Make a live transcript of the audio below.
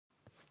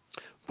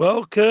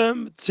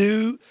Welcome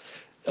to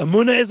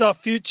Amuna is Our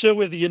Future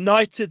with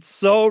United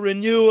Soul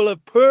Renewal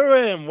of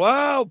Purim.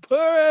 Wow,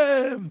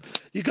 Purim!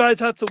 You guys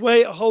had to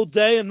wait a whole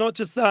day and not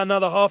just that,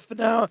 another half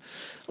an hour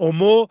or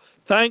more.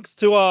 Thanks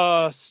to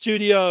our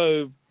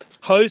studio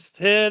host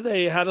here.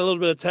 They had a little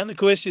bit of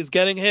technical issues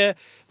getting here.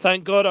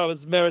 Thank God I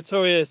was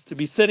meritorious to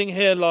be sitting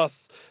here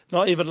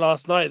not even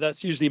last night.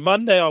 That's usually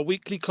Monday, our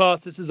weekly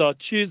class. This is our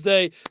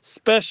Tuesday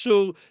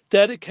special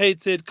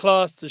dedicated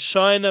class to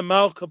Shaina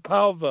Malka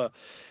Palva.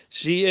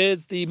 She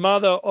is the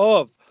mother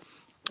of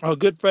our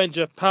good friend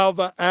Jeff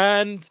Palva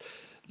and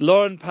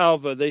Lauren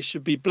Palva. They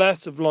should be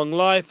blessed with long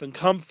life and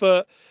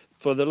comfort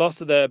for the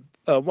loss of their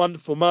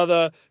wonderful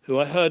mother, who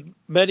I heard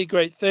many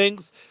great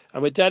things.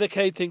 And we're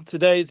dedicating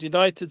today's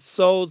United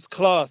Souls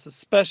class, a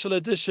special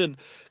edition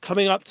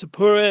coming up to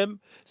Purim.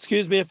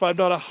 Excuse me if I'm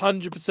not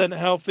 100%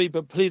 healthy,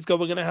 but please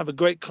God, we're going to have a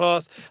great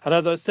class. And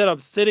as I said,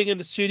 I'm sitting in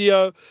the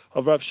studio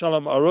of Rav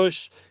Shalom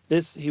Arush.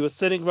 He was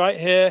sitting right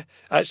here.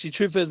 Actually,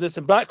 truth is, this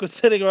and Black was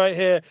sitting right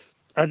here.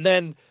 And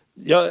then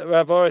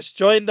Rav Arush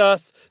joined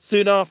us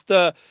soon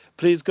after.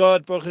 Please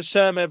God, Baruch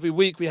Hashem, every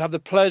week we have the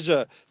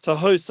pleasure to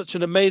host such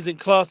an amazing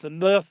class.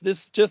 And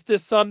this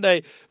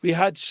Sunday, we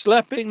had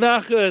Schlepping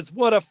Nachas.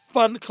 What a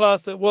fun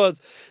class it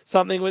was.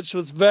 Something which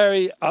was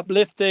very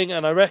uplifting.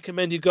 And I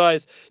recommend you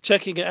guys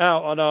checking it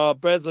out on our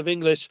Breslov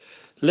English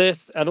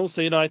list and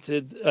also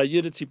United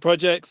Unity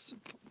Projects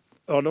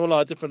on all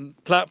our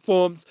different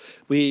platforms.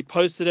 We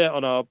posted it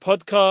on our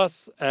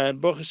podcasts,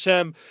 and Baruch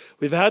Hashem,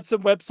 we've had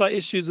some website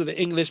issues with the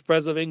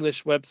Breslov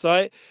English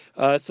website.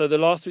 So the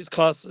last week's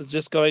class is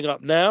just going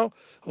up now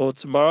or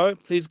tomorrow,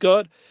 please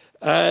God.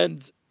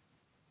 And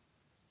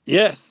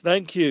yes,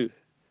 thank you.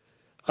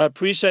 I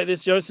appreciate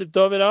this, Yosef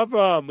David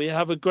Abraham. We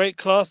have a great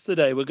class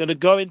today. We're going to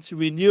go into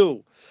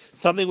renewal,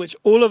 something which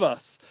all of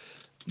us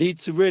need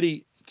to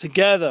really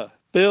together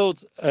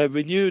build a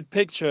renewed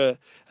picture,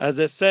 as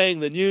they're saying,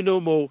 the new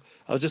normal.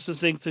 I was just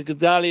listening to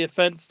Gedalia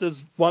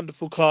Fenster's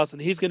wonderful class,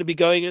 and he's going to be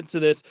going into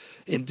this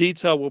in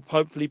detail. We'll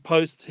hopefully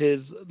post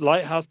his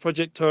Lighthouse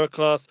Project Torah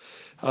class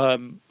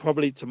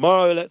probably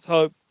tomorrow, let's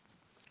hope.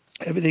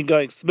 Everything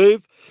going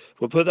smooth.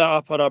 We'll put that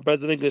up on our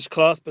Breslov English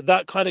class. But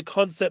that kind of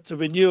concept of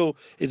renewal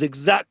is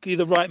exactly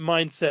the right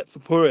mindset for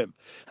Purim.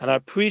 And I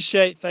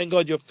appreciate, thank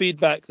God, your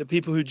feedback, the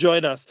people who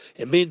join us.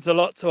 It means a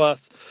lot to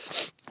us.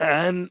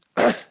 And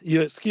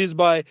you excuse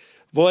my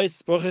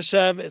voice, Baruch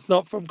Hashem, it's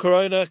not from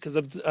Corona, because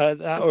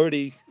that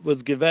already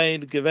was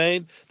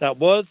Givain, that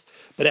was.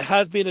 But it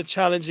has been a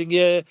challenging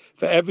year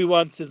for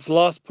everyone since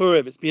last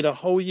Purim. It's been a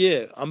whole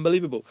year.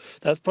 Unbelievable.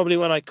 That's probably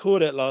when I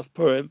caught it last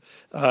Purim,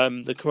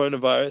 the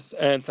coronavirus,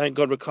 and thank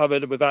God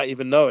recovered without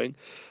even knowing.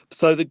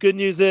 So the good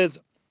news is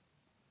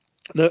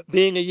that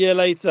being a year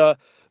later,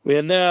 we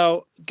are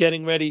now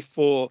getting ready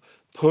for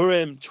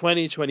Purim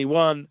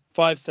 2021,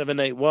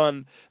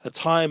 5781, a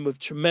time of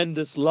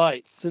tremendous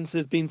light, since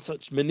there's been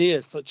such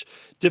manias, such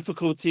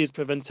difficulties,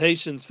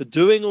 preventations for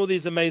doing all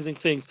these amazing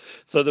things.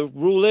 So the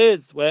rule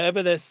is,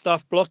 wherever there's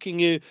stuff blocking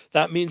you,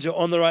 that means you're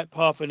on the right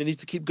path and you need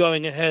to keep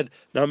going ahead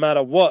no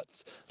matter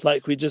what.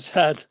 Like we just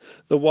had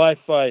the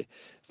Wi-Fi.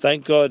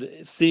 Thank God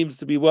it seems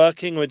to be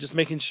working. We're just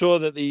making sure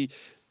that the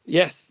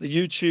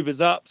YouTube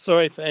is up.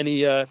 Sorry for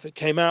any if it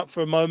came out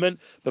for a moment,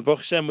 but Baruch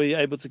Hashem, we were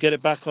able to get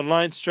it back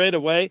online straight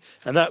away.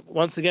 And that,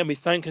 once again, we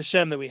thank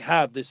Hashem that we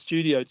have this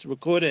studio to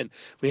record in.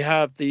 We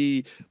have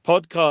the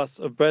podcast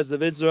of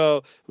Breslov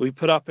Israel we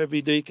put up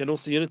every week, and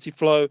also Unity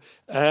Flow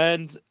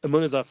and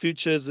Amun is Our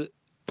Futures.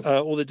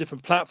 All the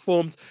different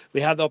platforms. We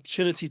had the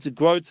opportunity to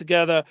grow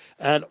together,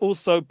 and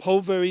also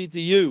Pulver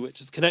EDU, which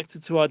is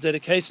connected to our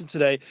dedication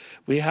today.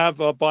 We have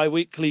our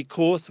bi-weekly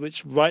course,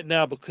 which right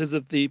now, because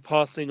of the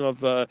passing of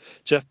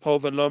Jeff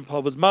Pulver and Lauren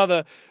Pulver's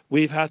mother,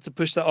 we've had to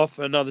push that off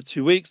for another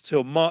 2 weeks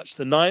till March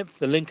the 9th.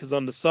 The link is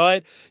on the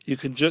side. You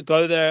can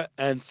go there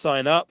and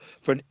sign up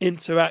for an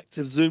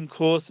interactive Zoom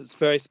course. It's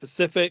very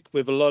specific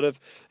with a lot of,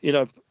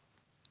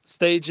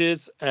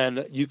 stages,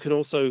 and you can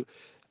also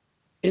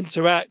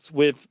interact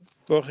with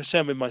Baruch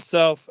Hashem, with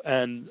myself,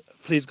 and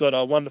please God,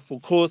 our wonderful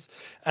course.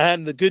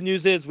 And the good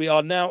news is we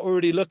are now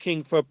already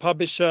looking for a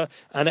publisher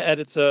and an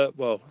editor.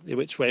 Well,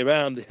 which way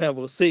around? Yeah,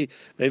 we'll see.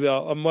 Maybe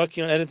I'm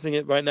working on editing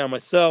it right now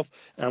myself,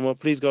 and we'll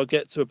please God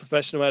get to a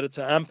professional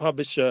editor and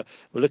publisher.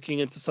 We're looking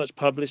into such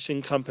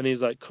publishing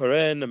companies like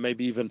Koren, and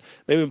maybe we can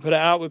put it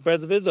out with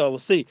Breslov Israel. We'll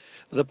see.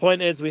 But the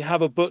point is, we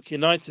have a book,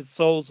 United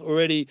Souls,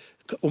 already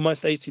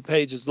almost 80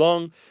 pages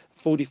long.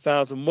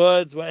 40,000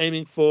 words we're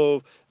aiming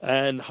for,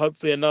 and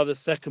hopefully another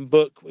second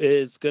book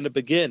is going to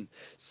begin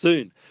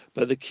soon.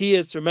 But the key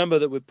is to remember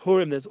that with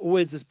Purim, there's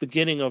always this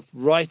beginning of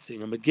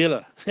writing a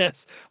Megillah.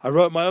 Yes, I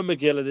wrote my own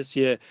Megillah this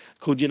year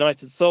called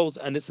United Souls,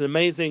 and it's an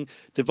amazing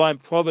divine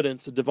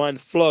providence, a divine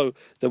flow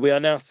that we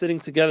are now sitting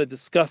together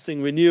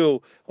discussing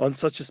renewal on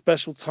such a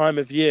special time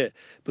of year,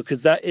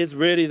 because that is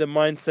really the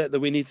mindset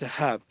that we need to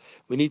have.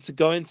 We need to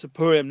go into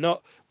Purim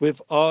not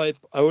with, I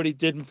already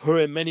did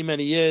Purim many,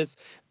 many years,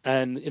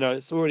 And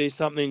it's already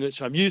something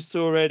which I'm used to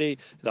already,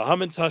 the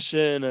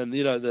Hamantashen and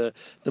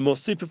the more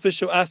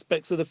superficial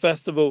aspects of the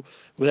festival.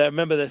 Where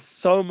remember, there's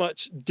so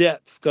much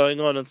depth going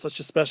on such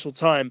a special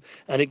time,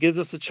 and it gives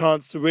us a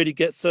chance to really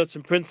get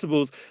certain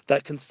principles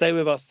that can stay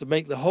with us to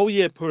make the whole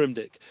year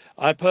Purimdik.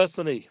 I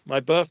personally, my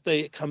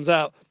birthday comes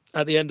out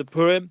at the end of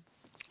Purim.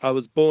 I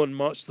was born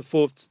March the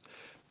 4th.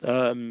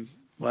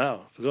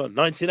 Wow, I forgot.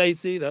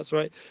 1980, that's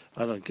right.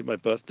 I don't give my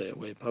birthday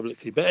away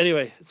publicly. But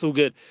anyway, it's all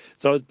good.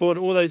 So I was born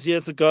all those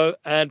years ago,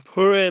 and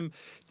Purim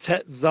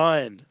Tet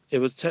Zion. It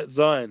was Tet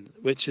Zion,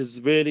 which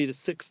is really the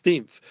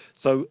 16th.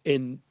 So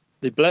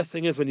the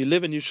blessing is when you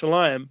live in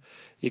Yerushalayim,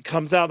 it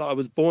comes out that I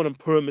was born on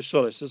Purim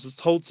Misholish. This was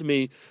told to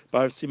me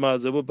by Rav Simar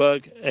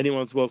Zilberberg.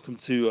 Anyone's welcome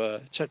to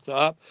check that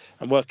up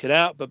and work it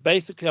out. But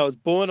basically, I was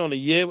born on a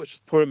year which was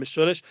Purim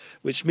Misholish,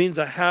 which means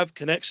I have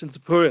connection to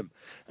Purim.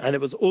 And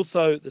it was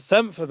also the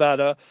 7th of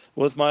Adar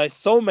was my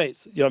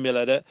soulmate's Yom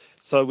Yoledet.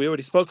 So we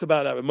already spoke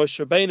about that with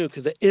Moshe Rabbeinu,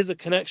 because there is a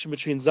connection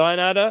between Zion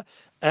Adar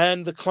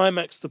and the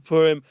climax to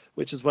Purim,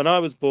 which is when I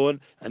was born.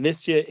 And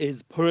this year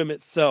is Purim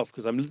itself,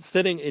 because I'm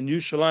sitting in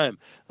Yerushalayim,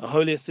 the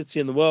holiest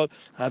city in the world.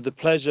 I have the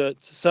pleasure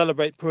to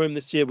celebrate Purim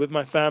this year with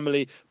my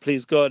family.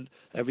 Please God,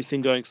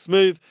 everything going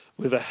smooth,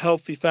 with a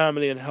healthy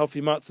family and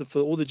healthy matzah for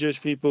all the Jewish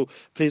people.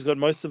 Please God,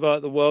 most of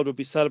the world will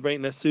be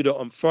celebrating their Suda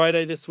on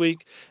Friday this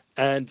week.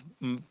 And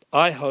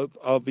I hope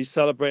I'll be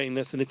celebrating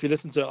this. And if you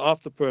listen to it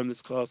after Purim,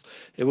 this class,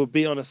 it will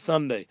be on a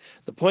Sunday.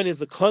 The point is,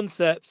 the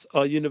concepts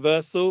are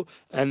universal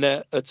and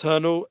they're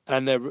eternal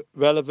and they're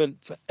relevant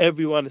for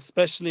everyone,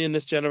 especially in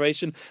this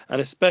generation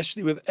and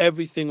especially with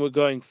everything we're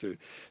going through.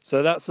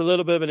 So that's a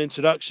little bit of an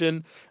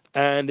introduction.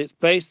 And it's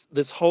based,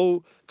 this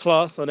whole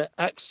class, on an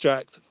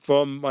extract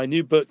from my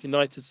new book,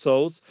 United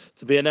Souls,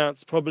 to be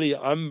announced probably,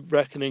 I'm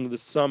reckoning, the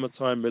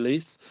summertime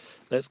release.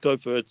 Let's go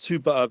for a 2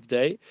 B'Av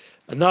day.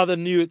 Another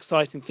new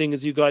exciting thing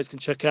is you guys can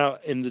check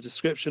out in the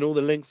description. All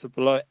the links are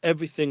below.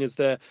 Everything is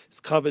there. It's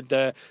covered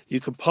there. You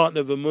can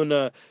partner with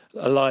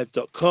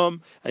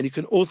AmunaAlive.com. And you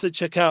can also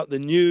check out the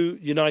new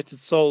United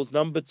Souls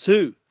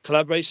 #2.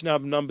 Collaboration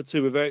album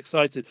 #2. We're very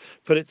excited.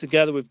 Put it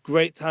together with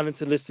great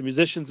talented list of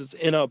musicians. It's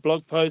in our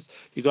blog post.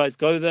 You guys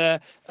go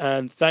there,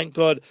 and thank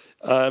God,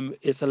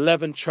 it's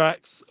 11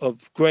 tracks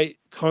of great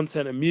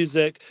content and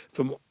music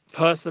from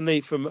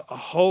a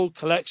whole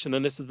collection.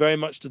 And this is very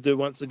much to do,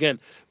 once again,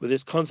 with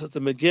this concept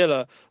of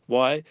Megillah.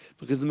 Why?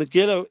 Because the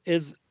Megillah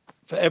is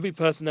for every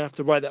person to have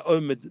to write their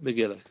own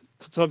Megillah.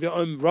 To have your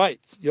own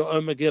rights, your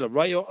own Megillah,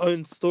 write your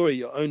own story,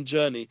 your own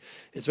journey.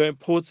 It's very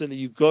important that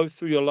you go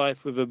through your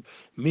life with a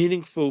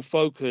meaningful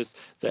focus,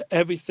 that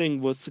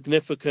everything was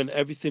significant,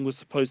 everything was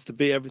supposed to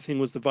be, everything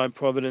was divine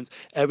providence,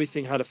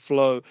 everything had a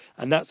flow.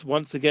 And that's,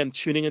 once again,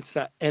 tuning into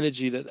that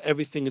energy that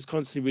everything is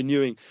constantly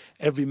renewing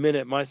every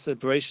minute. My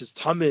separation is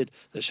Tamid,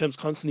 that Hashem's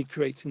constantly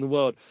creating the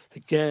world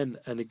again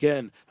and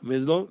again. I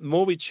mean, the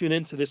more we tune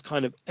into this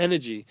kind of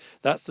energy,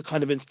 that's the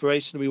kind of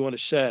inspiration we want to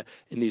share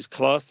in these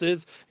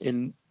classes,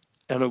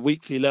 on a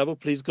weekly level,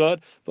 please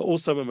God, but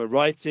also when we're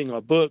writing our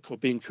book or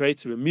being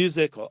creative in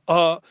music or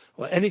art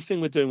or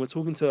anything we're doing, we're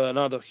talking to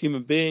another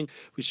human being.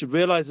 We should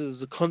realize that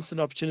there's a constant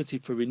opportunity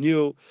for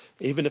renewal,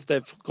 even if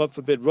they've, God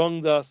forbid,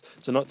 wronged us,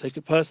 to not take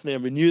it personally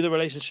and renew the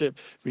relationship,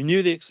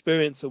 renew the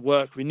experience at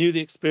work, renew the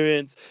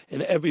experience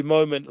in every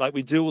moment, like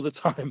we do all the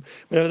time.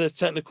 Whenever there's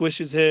technical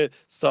issues here,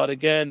 start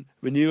again,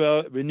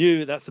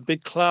 renew. That's a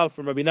big cloud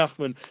from Rabbi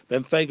Nachman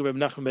ben Fega, Rabbi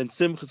Nachman ben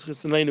Simcha,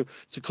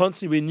 to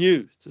constantly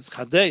renew, to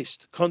Chadesh,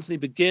 to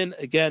constantly begin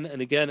again and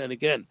again and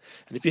again.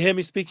 And if you hear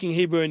me speaking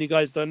Hebrew and you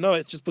guys don't know it,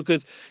 it's just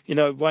because,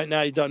 right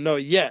now you don't know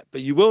it yet, but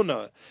you will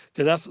know it.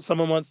 Because that's what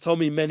someone once told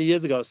me many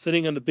years ago. I was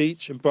sitting on the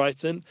beach in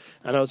Brighton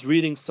and I was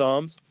reading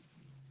Psalms.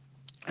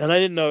 And I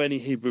didn't know any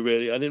Hebrew,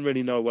 really. I didn't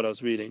really know what I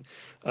was reading.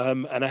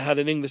 And I had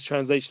an English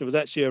translation. It was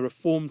actually a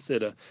Reform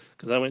Siddur,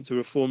 because I went to a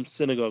Reformed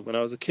synagogue when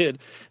I was a kid.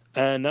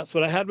 And that's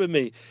what I had with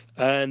me.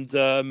 And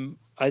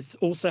I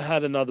also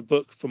had another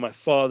book for my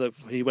father.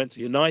 He went to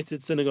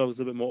United Synagogue, was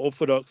a bit more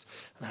Orthodox,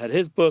 and I had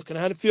his book. And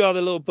I had a few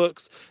other little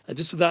books. And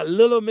just with that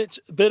little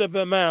bit of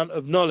amount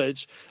of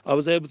knowledge, I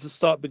was able to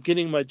start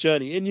beginning my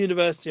journey in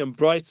university in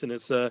Brighton.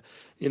 It's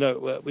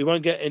we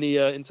won't get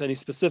into any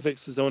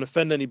specifics because I don't want to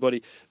offend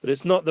anybody, but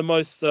it's not the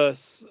most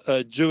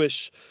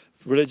Jewish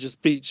religious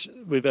beach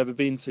we've ever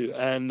been to.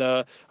 And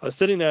I was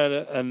sitting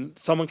there and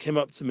someone came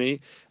up to me,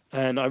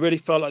 and I really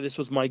felt like this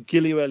was my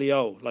Gili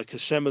Eliyahu, like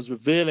Hashem was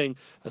revealing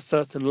a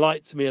certain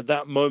light to me at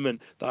that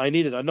moment that I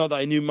needed. Not that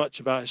I knew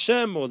much about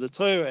Hashem or the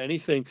Torah or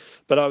anything,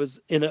 but I was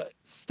in a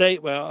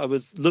state where I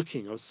was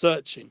looking, I was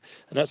searching.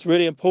 And that's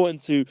really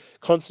important, to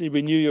constantly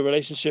renew your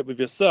relationship with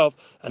yourself,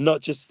 and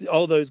not just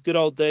all those good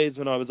old days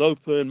when I was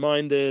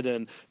open-minded.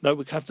 And no,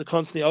 we have to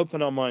constantly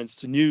open our minds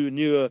to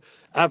newer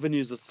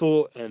avenues of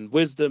thought and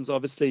wisdoms.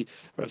 Obviously,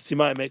 Rav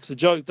Simai makes a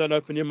joke, don't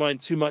open your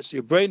mind too much,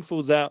 your brain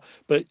falls out.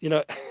 But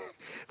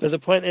but the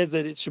point is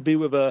that it should be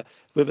with a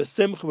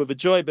simcha, with a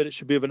joy, but it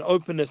should be with an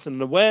openness and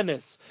an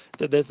awareness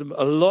that there's a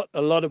lot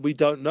of we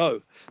don't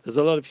know. There's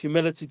a lot of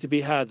humility to be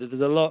had. That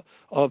there's a lot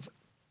of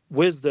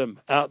wisdom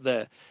out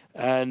there,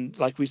 And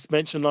like we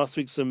mentioned last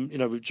week, some,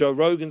 with Joe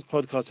Rogan's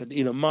podcast and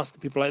Elon Musk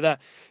and people like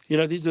that,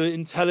 these are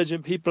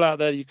intelligent people out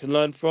there you can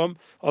learn from.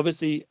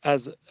 Obviously,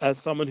 as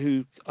someone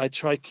who I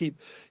try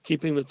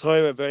keeping the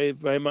Torah very,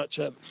 very much,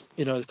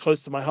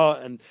 close to my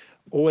heart, and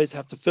always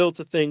have to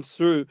filter things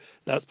through.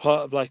 That's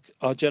part of like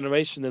our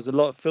generation. There's a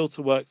lot of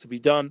filter work to be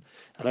done,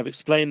 and I've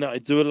explained that I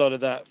do a lot of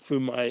that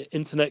through my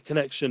internet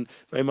connection.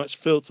 Very much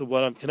filter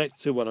what I'm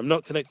connected to, what I'm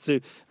not connected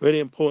to. Really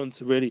important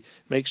to really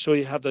make sure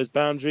you have those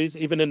boundaries.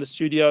 Even in the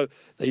studio,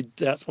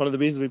 that's one of the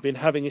reasons we've been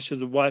having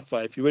issues with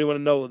Wi-Fi. If you really want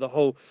to know what the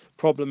whole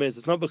problem is,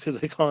 it's not because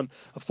they can't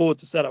afford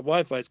to set up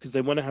Wi-Fi, it's because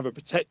they want to have a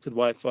protected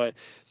Wi-Fi.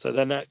 So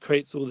then that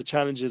creates all the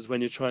challenges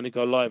when you're trying to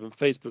go live on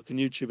Facebook and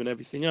YouTube and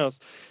everything else.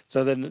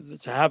 So then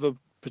to have a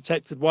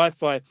protected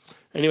Wi-Fi.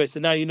 Anyway, so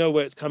now you know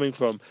where it's coming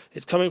from.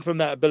 It's coming from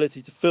that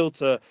ability to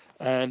filter.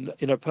 And,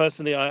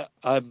 personally,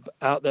 I'm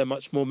out there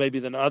much more maybe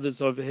than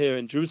others over here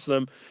in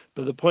Jerusalem.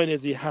 But the point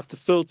is you have to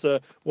filter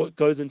what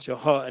goes into your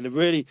heart. And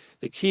really,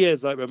 the key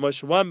is like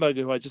Moshe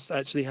Weinberger, who I just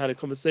actually had a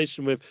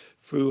conversation with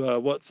through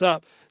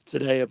WhatsApp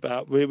today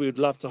about we would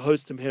love to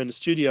host him here in the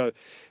studio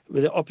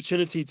with the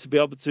opportunity to be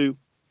able to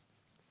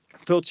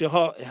filter your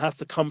heart. It has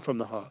to come from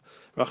the heart.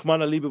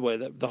 Rahmana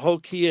Libaboy, the whole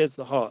key is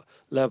the heart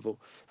level.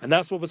 And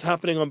that's what was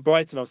happening on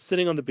Brighton. I was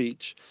sitting on the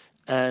beach,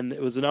 and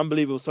it was an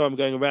unbelievable. Sorry, I'm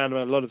going around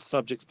a lot of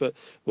subjects, but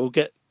we'll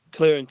get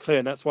clear and clear.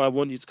 And that's why I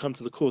want you to come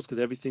to the course, because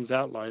everything's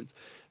outlined.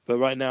 But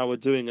right now we're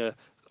doing a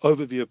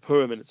overview of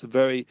Purim, and it's a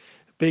very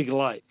big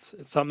light.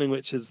 It's something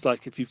which is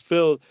like, if you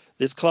feel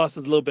this class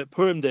is a little bit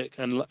Purimdik,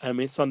 and I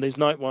mean Sunday's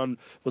night one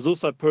was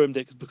also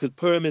Purimdik, because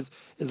Purim is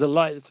a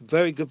light. It's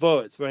very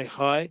gavoh, it's very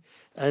high,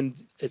 and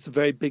it's a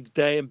very big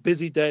day and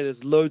busy day.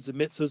 There's loads of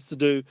mitzvahs to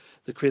do: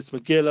 the Kriyas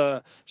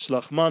Megillah,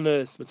 Shlach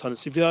Manos,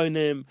 Matanos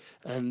Sivyonim,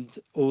 and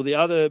all the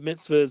other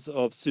mitzvahs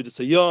of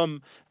Sudas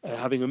Hayom,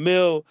 having a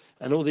meal,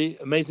 and all the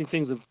amazing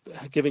things of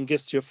giving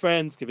gifts to your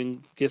friends,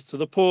 giving gifts to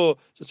the poor,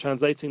 just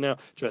translating now,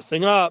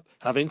 dressing up,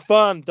 having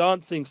fun,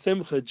 dancing,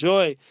 simcha,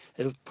 joy,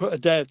 a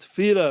day of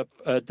tefillah,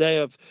 a day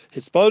of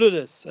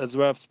hisbodedus, as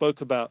Rav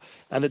spoke about,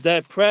 and a day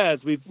of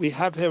prayers. We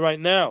have here right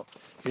now.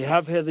 We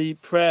have here the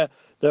prayer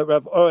that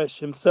Rav Orish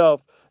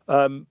himself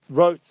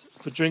wrote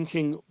for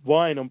drinking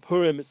wine on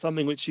Purim. It's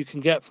something which you can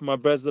get from our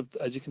Breslov,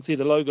 as you can see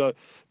the logo,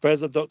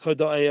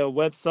 breslov.co.il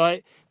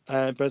website,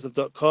 and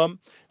breslov.com.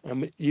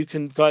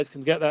 And guys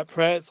can get that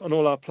prayer. It's on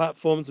all our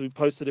platforms. We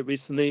posted it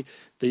recently,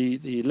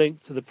 the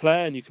link to the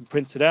prayer, and you can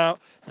print it out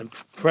and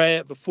pray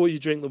it before you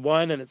drink the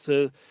wine. And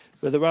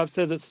where the Rav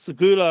says it's a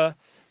segula,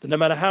 that no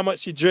matter how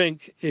much you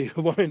drink, you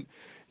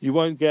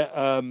won't get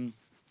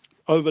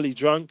overly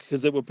drunk,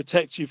 because it will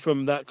protect you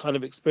from that kind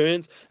of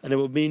experience, and it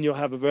will mean you'll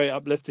have a very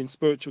uplifting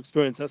spiritual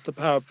experience. That's the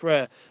power of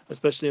prayer,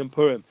 especially in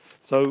Purim.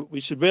 So we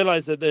should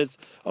realize that there's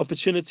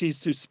opportunities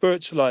to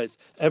spiritualize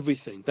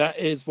everything. That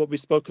is what we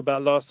spoke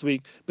about last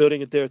week,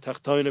 building a dir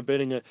tachtona,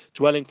 building a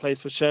dwelling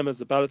place for Shem, as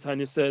the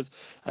Balatanya says.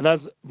 And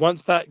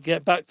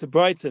get back to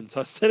Brighton. So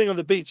I was sitting on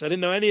the beach. I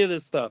didn't know any of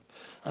this stuff,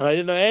 and I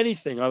didn't know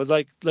anything. I was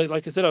like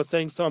I said, I was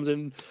saying Psalms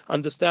and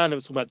understand. It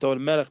was talking about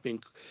David Melech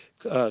being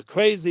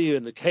crazy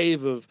in the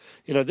cave of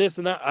this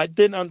and that. I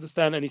didn't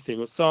understand anything.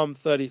 It was Psalm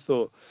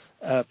 34,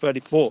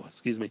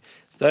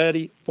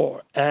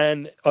 34.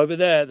 And over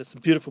there's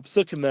some beautiful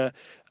psukim there.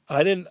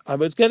 I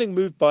was getting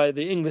moved by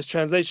the English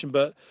translation,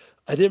 but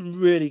I didn't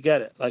really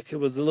get it. Like,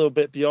 it was a little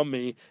bit beyond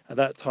me at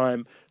that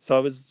time. So I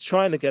was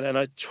trying to get it, and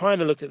I trying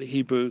to look at the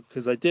Hebrew,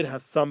 because I did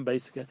have some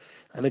basic.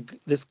 And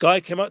this guy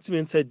came up to me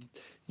and said,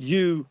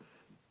 "You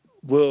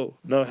will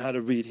know how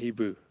to read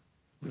Hebrew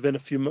within a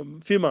few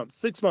months,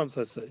 6 months,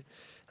 I say."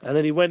 And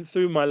then he went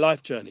through my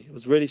life journey. It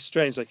was really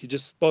strange. Like, he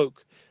just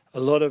spoke a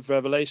lot of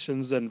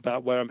revelations and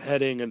about where I'm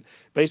heading, and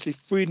basically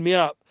freed me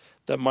up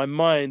that my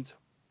mind.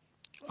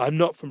 I'm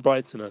not from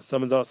Brighton.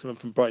 Someone's asking if I'm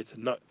from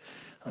Brighton. No,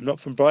 I'm not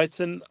from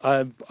Brighton.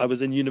 I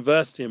was in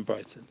university in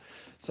Brighton.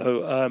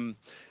 So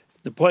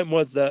the point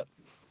was that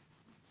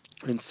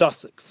in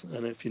Sussex,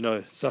 and if you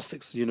know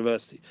Sussex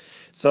University.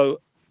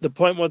 So the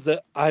point was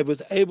that I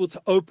was able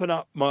to open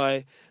up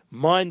my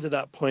mind at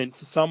that point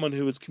to someone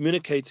who was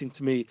communicating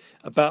to me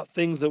about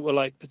things that were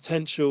like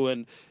potential,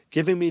 and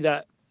giving me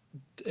that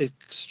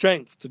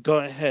strength to go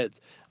ahead.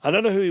 I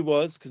don't know who he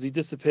was, because he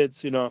disappeared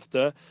soon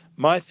after.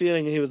 My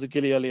feeling, he was a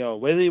Gili Eliyahu.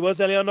 Whether he was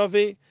Eliyahu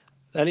Novi,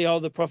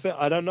 Eliyahu the prophet,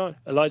 I don't know.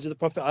 Elijah the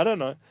prophet, I don't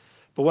know.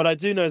 But what I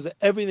do know is that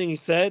everything he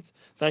said,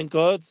 thank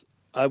God,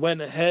 I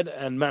went ahead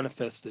and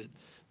manifested.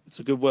 It's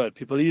a good word.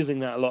 People are using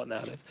that a lot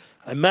nowadays.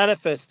 I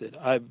manifested.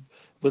 I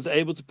was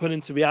able to put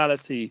into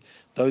reality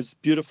those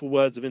beautiful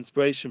words of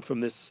inspiration from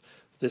this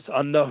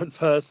unknown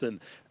person,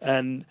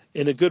 and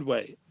in a good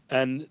way.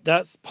 And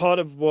that's part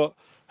of what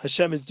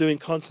Hashem is doing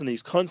constantly.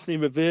 He's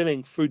constantly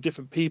revealing through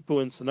different people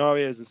and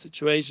scenarios and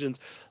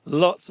situations,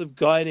 lots of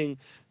guiding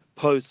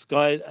posts,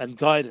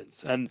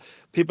 guidance. And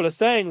people are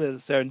saying that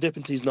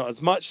serendipity is not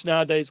as much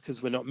nowadays,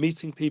 because we're not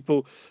meeting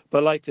people,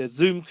 but like there's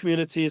Zoom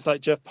communities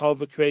like Jeff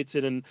Pulver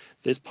created, and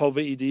there's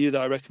Pulver EDU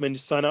that I recommend you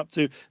sign up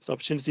to. There's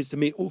opportunities to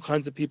meet all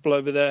kinds of people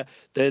over there.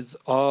 There's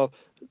our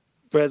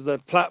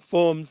Bresla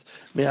platforms.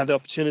 We have the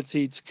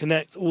opportunity to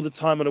connect all the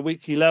time on a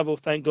weekly level.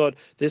 Thank God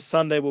this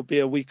Sunday will be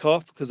a week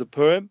off because of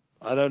Purim.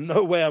 I don't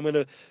know where I'm going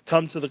to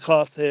come to the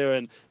class here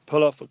and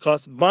pull off a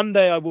class.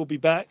 Monday I will be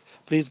back.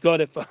 Please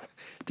God, if I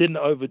didn't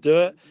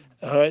overdo it.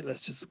 All right,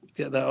 let's just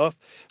get that off.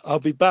 I'll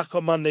be back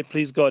on Monday,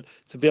 please God,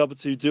 to be able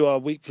to do our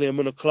weekly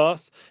Amunah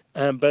class.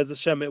 And Bez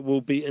Hashem, it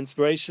will be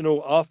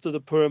inspirational. After the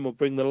Purim, we'll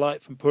bring the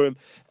light from Purim,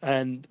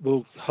 and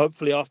we'll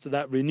hopefully after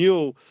that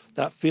renewal,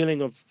 that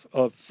feeling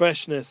of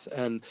freshness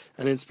and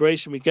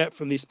inspiration we get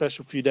from these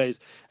special few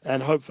days,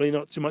 and hopefully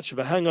not too much of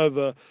a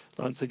hangover.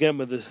 Once again,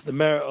 with the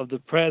merit of the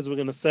prayers we're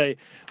going to say,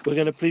 we're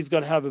going to please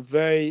God have a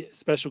very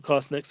special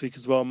class next week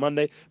as well on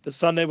Monday. But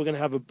Sunday, we're going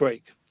to have a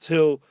break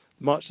till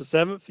March the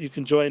 7th. You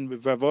can join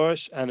with Rav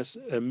Orish and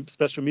a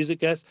special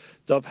music guest,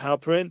 Dov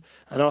Halperin.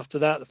 And after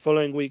that, the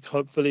following week,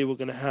 hopefully, we're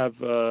going to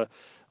have,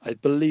 I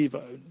believe,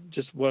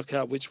 just work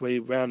out which way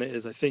round it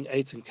is. I think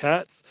Eitan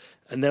Katz.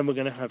 And then we're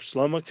going to have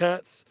Shlomo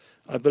Katz,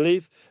 I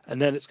believe.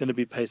 And then it's going to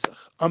be Pesach.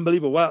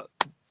 Unbelievable. Wow.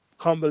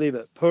 Can't believe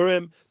it.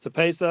 Purim to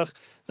Pesach.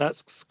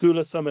 That's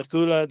Skula Samech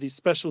Gula. These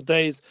special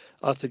days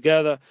are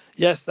together.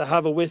 Yes, they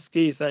have a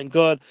whiskey, thank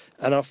God.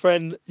 And our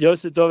friend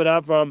Yosef David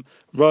Avram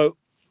wrote,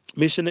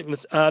 Misha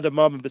Nikmas Adam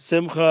Marvin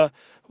Besimcha.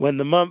 When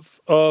the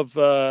month of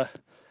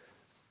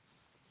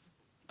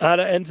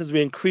Ada enters,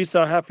 we increase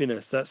our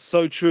happiness. That's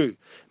so true.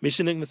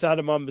 Misha Nikmas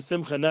Adam Marvin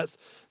Besimcha. And that's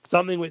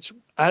something which,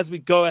 as we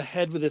go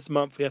ahead with this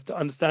month, we have to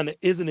understand it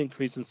is an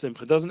increase in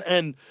Simcha. It doesn't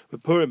end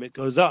with Purim. It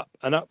goes up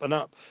and up and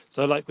up.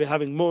 So like we're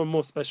having more and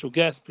more special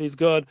guests, please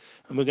God,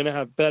 and we're going to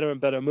have better and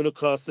better Amunah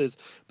classes.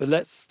 But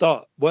let's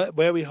start. Where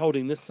are we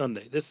holding this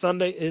Sunday? This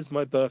Sunday is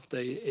my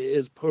birthday. It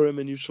is Purim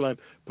in Yerushalayim,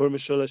 Purim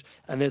Sholosh,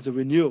 and there's a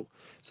renewal.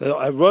 So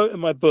I wrote in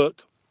my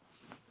book,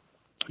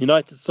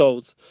 United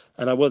Souls,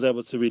 and I was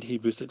able to read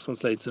Hebrew 6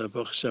 months later.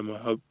 Baruch Hashem, I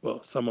hope,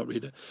 well, somewhat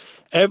read it.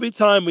 Every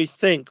time we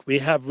think we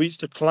have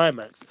reached a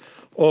climax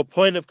or a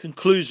point of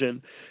conclusion,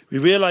 we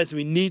realize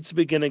we need to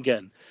begin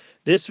again.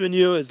 This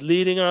renewal is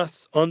leading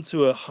us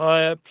onto a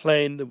higher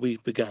plane that we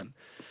began.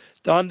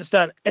 To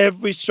understand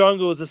every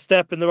struggle is a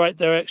step in the right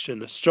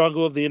direction, a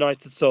struggle of the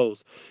united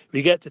souls.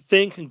 We get to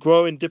think and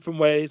grow in different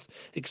ways,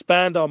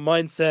 expand our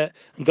mindset,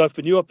 and go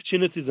for new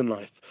opportunities in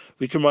life.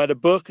 We can write a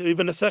book, or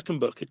even a second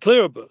book, a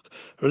clearer book,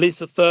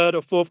 release a third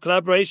or fourth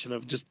collaboration.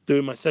 I'm just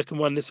doing my second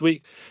one this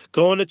week.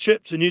 Go on a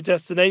trip to a new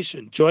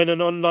destination, join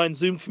an online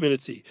Zoom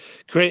community,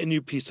 create a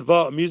new piece of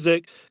art or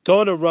music, go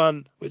on a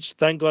run, which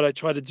thank God I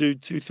try to do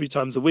 2-3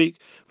 times a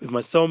week with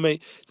my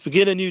soulmate, to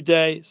begin a new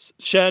day,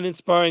 share an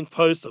inspiring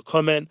post or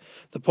comment.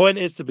 The point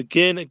is to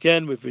begin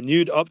again with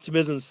renewed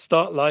optimism and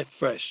start life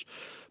fresh.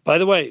 By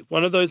the way,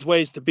 one of those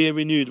ways to be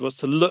renewed was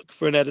to look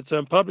for an editor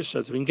and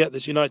publisher so we can get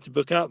this United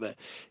book out there.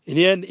 In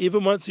the end,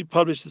 even once we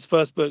publish this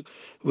first book,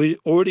 we're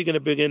already going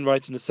to begin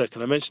writing the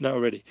second. I mentioned that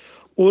already.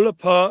 All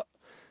apart,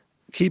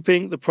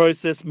 keeping the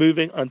process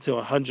moving until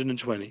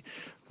 120.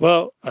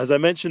 Well, as I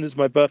mentioned, it's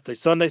my birthday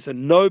Sunday, so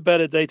no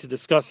better day to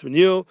discuss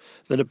renewal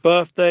than a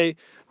birthday.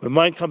 When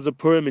mine comes a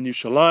Purim in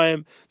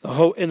Yerushalayim, the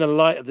whole inner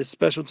light of this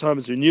special time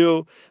is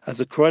renewal. As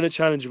the Corona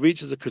Challenge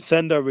reaches a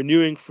crescendo,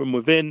 renewing from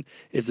within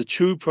is a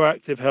true,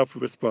 proactive, healthy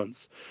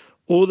response.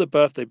 All the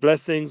birthday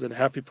blessings and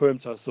happy Purim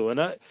to us all. And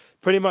that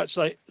pretty much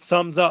like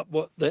sums up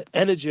what the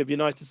energy of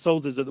United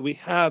Souls is, that we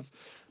have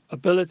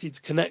ability to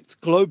connect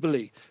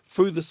globally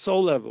through the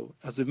soul level,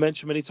 as we've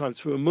mentioned many times,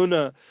 through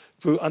Amunah,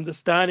 through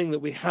understanding that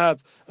we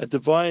have a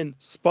divine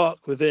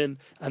spark within,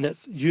 and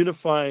it's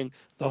unifying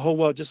the whole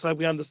world, just like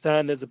we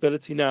understand there's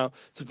ability now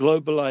to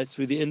globalize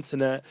through the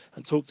internet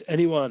and talk to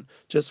anyone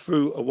just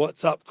through a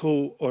WhatsApp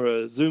call or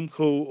a Zoom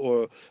call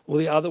or all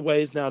the other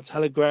ways now,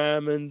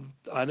 Telegram, and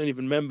I don't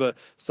even remember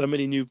so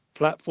many new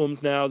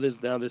platforms now.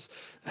 There's now this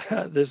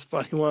this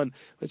funny one,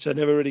 which I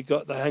never really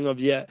got the hang of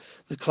yet,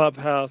 the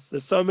Clubhouse.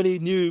 There's so many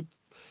new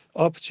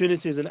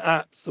opportunities and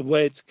apps, the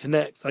way to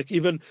connect. Like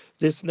even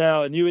this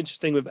now, a new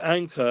interesting with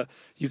Anchor,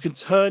 you can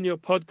turn your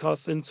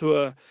podcast into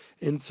a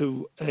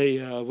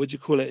what do you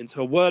call it,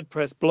 into a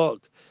WordPress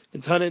blog. You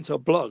can turn it into a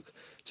blog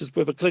just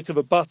with a click of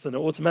a button. It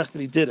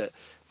automatically did it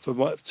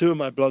for two of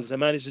my blogs. I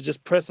managed to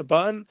just press a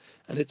button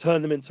and it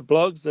turned them into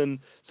blogs, and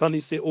suddenly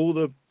you see all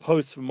the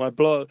posts from my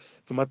blog,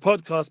 from my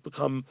podcast,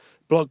 become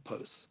blog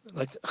posts.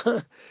 Like,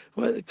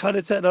 what kind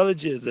of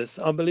technology is this?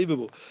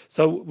 Unbelievable.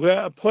 So we're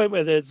at a point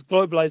where there's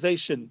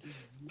globalization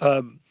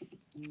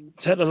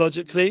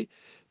technologically,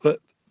 but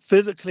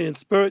physically and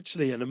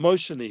spiritually and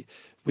emotionally,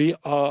 we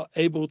are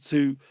able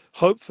to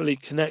hopefully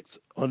connect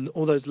on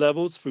all those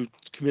levels through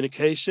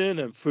communication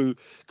and through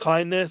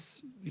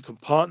kindness. You can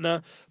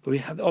partner, but we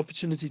have the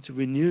opportunity to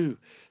renew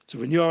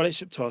our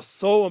relationship to our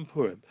soul on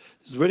Purim.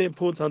 It's really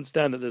important to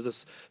understand that there's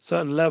a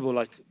certain level,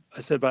 like I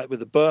said about with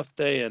the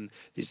birthday and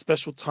these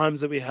special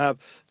times that we have,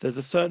 there's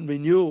a certain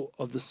renewal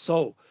of the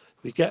soul.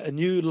 We get a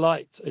new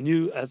light, a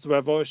new, as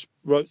Rav Orish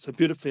wrote so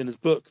beautifully in his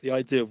book, the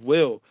idea of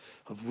will,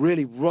 of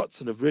really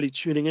rotzen, of really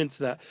tuning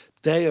into that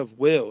day of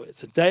will.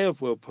 It's a day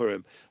of will,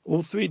 Purim.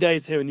 All 3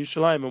 days here in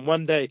Yerushalayim, and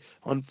one day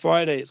on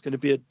Friday, it's going to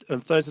be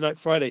on Thursday night,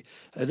 Friday,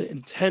 an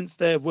intense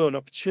day of will, an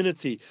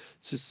opportunity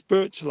to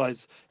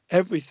spiritualize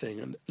everything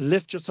and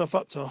lift yourself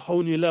up to a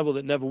whole new level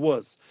that never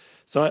was.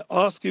 So I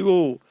ask you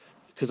all,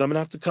 because I'm going to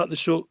have to cut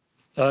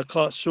the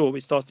class short. We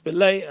started a bit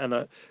late and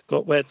I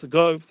got where to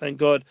go, thank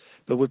God.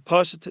 But with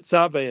Parsha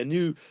Tetzaveh, a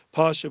new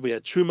Parsha, we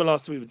had Truma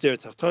last week with Dira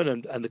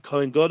Tachtona and the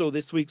Kohen Gadol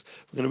this week.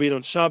 We're going to read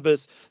on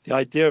Shabbos the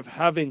idea of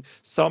having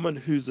someone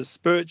who's a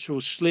spiritual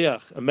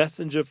shliach, a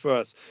messenger for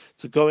us,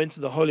 to go into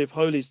the Holy of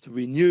Holies, to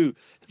renew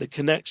the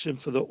connection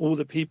for all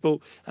the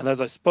people. And as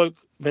I spoke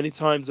many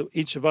times, that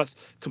each of us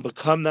can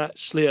become that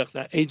shliach,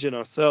 that agent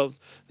ourselves,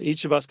 that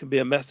each of us can be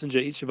a messenger,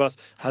 each of us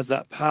has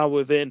that power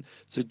within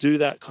to do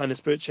that kind of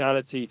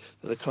spirituality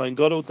that the Kohen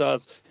Gadol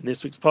does in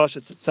this week's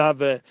Parsha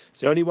Tetzaveh.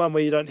 It's the only one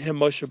where you don't hear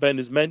Moshe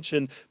Rabbeinu's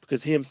mentioned,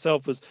 because he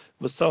himself was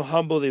so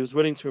humble that he was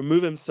willing to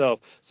remove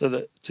himself so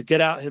that to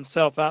get out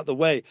himself out the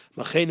way.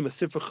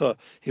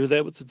 He was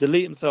able to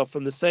delete himself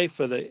from the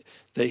Sefer that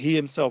he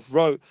himself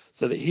wrote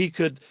so that he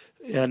could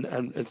and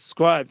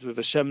inscribed with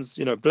Hashem's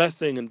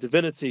blessing and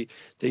divinity,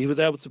 that he was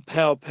able to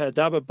per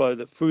dababo,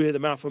 that through the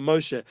mouth of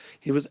Moshe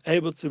he was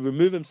able to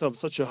remove himself from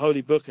such a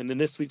holy book. And in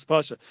this week's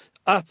Parsha,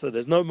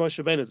 there's no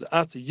Moshe Rabbeinu, it's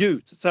Ata, you,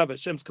 Tetzaveh,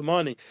 Hashem's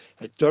commanding,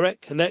 a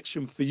direct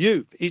connection for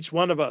you, for each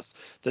one of us,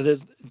 that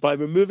there's, by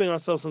removing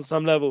ourselves on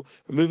some level,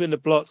 removing the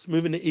blocks,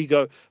 moving the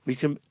ego, we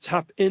can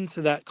tap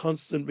into that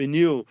constant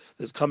renewal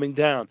that's coming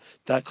down,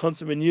 that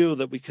constant renewal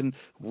that we can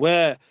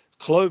wear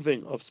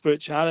clothing of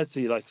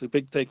spirituality like the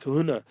Big Day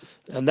Kahuna,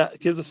 and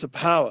that gives us a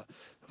power.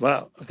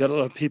 Wow, I've got a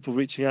lot of people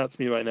reaching out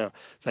to me right now.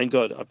 Thank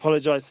God. I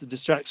apologize for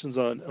distractions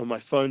on my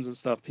phones and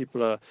stuff.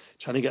 People are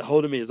trying to get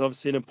hold of me. It's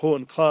obviously an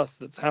important class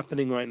that's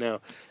happening right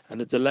now, and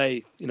the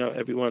delay,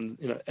 everyone,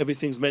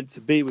 everything's meant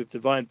to be with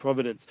divine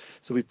providence.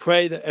 So we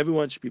pray that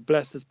everyone should be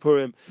blessed as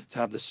Purim, to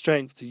have the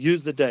strength to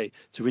use the day,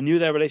 to renew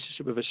their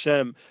relationship with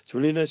Hashem, to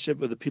renew their relationship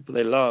with the people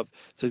they love,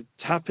 to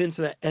tap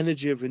into that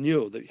energy of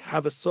renewal, that you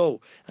have a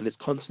soul and it's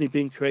constantly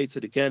being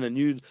created again, a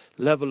new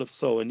level of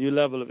soul, a new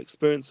level of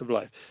experience of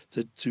life,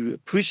 to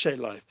appreciate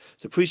life,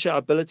 to appreciate our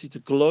ability to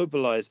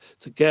globalize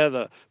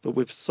together, but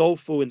with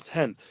soulful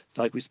intent,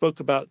 like we spoke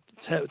about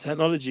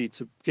technology,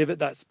 to give it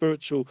that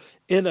spiritual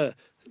inner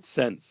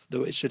sense,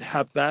 that it should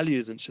have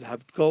values and should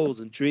have goals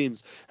and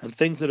dreams and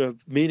things that are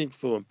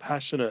meaningful and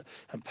passionate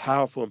and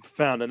powerful and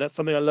profound. And that's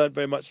something I learned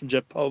very much from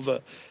Jeff Pulver,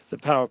 the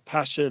power of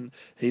passion.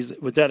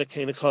 We're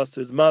dedicating a class to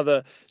his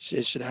mother.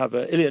 She should have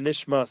an Ilya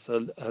Nishmas,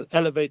 an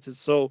elevated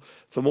soul,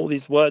 from all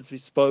these words we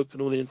spoke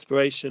and all the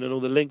inspiration and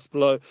all the links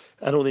below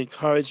and all the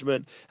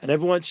encouragement. And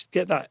everyone should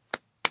get that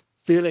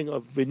feeling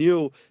of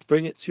renewal,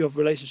 bring it to your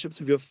relationships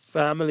with your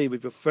family,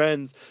 with your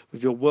friends,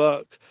 with your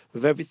work,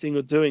 with everything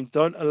you're doing.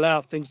 Don't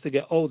allow things to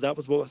get old. That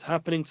was what was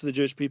happening to the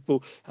Jewish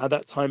people at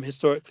that time.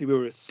 Historically, we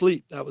were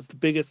asleep. That was the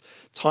biggest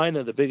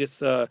taina, the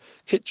biggest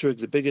kitrug,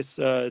 the biggest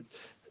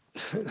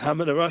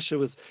Haman of Russia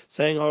was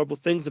saying horrible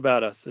things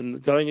about us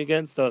and going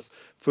against us.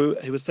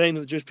 He was saying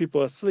that the Jewish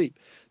people are asleep,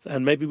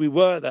 and maybe we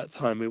were at that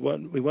time. We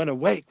weren't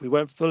awake. We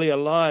weren't fully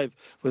alive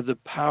with the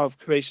power of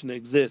creation that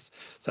exists.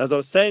 So as I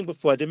was saying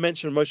before, I did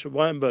mention Moshe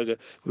Weinberger.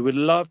 We would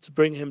love to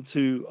bring him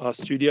to our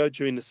studio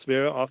during the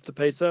Sphira after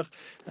Pesach,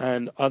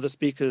 and other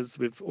speakers.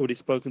 We've already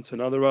spoken to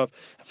another Rav,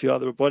 a few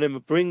other Rabbonim.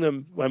 We'll bring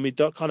them when we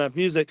can't have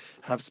music,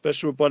 have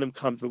special Rabbonim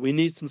come. But we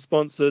need some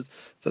sponsors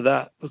for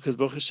that, because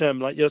Baruch Hashem,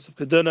 like Yosef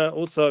Kaduna,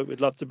 also we'd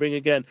love to bring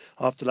again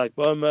after like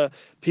Boma,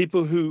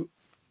 people who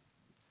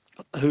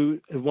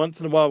once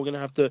in a while we're going to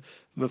have to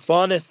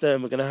mefarnes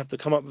them, we're going to have to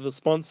come up with a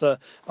sponsor,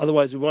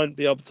 otherwise we won't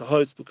be able to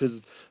host,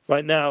 because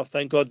right now,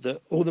 thank God,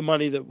 that all the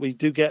money that we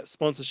do get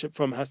sponsorship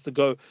from has to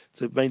go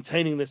to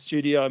maintaining the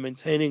studio,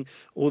 maintaining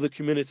all the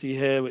community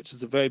here, which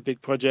is a very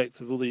big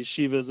project of all the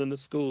yeshivas and the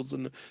schools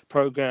and the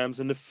programs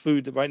and the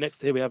food. Right next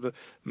to here we have a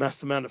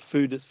mass amount of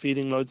food that's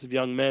feeding loads of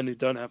young men who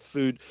don't have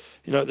food.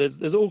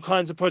 There's all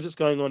kinds of projects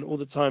going on all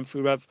the time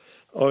through Rav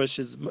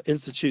Orish's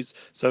institutes.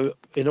 So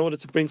in order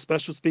to bring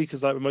special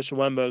speakers like Moshe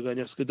Weinberg and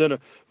Yosef Kaduna,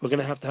 we're going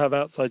to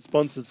have outside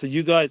sponsors. So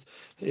you guys,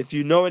 if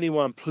you know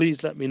anyone,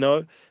 please let me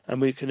know,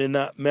 and we can, in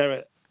that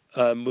merit,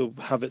 we'll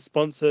have it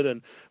sponsored,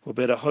 and we'll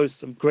be able to host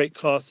some great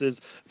classes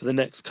for the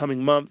next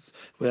coming months,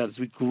 as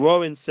we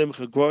grow in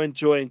simcha, grow in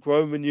joy, and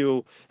grow in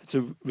renewal,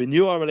 to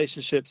renew our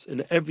relationships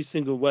in every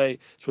single way,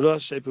 to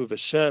shape with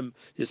Hashem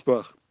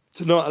Yisbarach,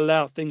 to not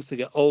allow things to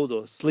get old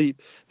or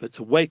sleep, but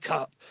to wake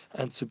up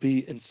and to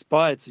be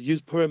inspired, to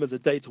use Purim as a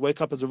day to wake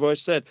up. As Rosh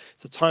said,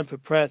 it's a time for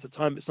prayer, it's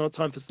not a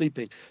time for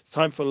sleeping, it's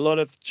time for a lot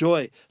of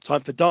joy,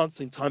 time for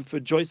dancing, time for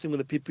rejoicing with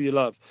the people you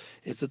love.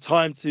 It's a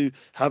time to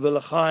have a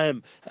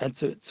l'chaim and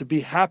to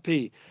be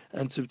happy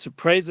and to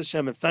praise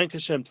Hashem and thank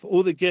Hashem for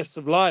all the gifts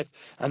of life.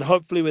 And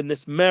hopefully with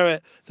this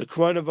merit, the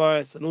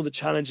coronavirus and all the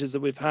challenges that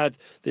we've had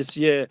this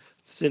year,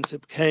 since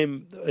it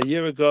came a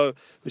year ago.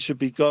 We should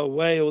go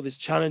away, all these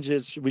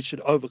challenges, we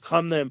should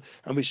overcome them,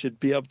 and we should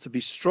be able to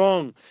be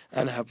strong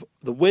and have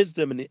the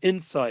wisdom and the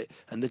insight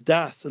and the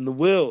das and the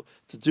will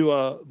to do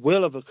our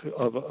will of a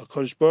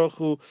Kodesh Baruch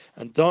Hu,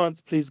 and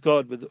dance, please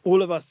God, with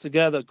all of us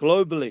together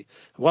globally.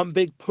 One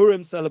big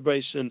Purim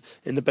celebration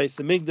in the Beis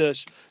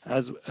Hamikdash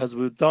as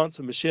we dance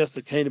with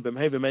Mashiach Sakenu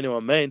B'mhei B'meinu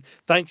Amen.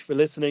 Thank you for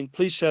listening.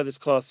 Please share this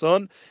class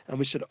on, and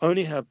we should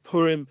only have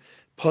Purim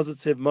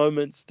positive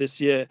moments this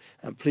year,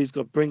 and please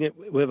God, bring it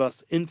with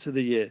us into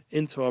the year,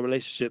 into our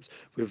relationships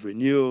with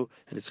renewal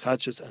and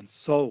Ischadshus and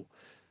soul.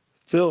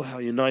 Feel how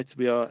united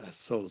we are as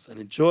souls, and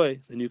enjoy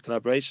the new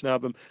collaboration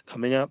album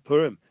coming out,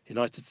 Purim,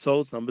 United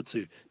Souls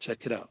 #2.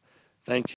 Check it out. Thank you.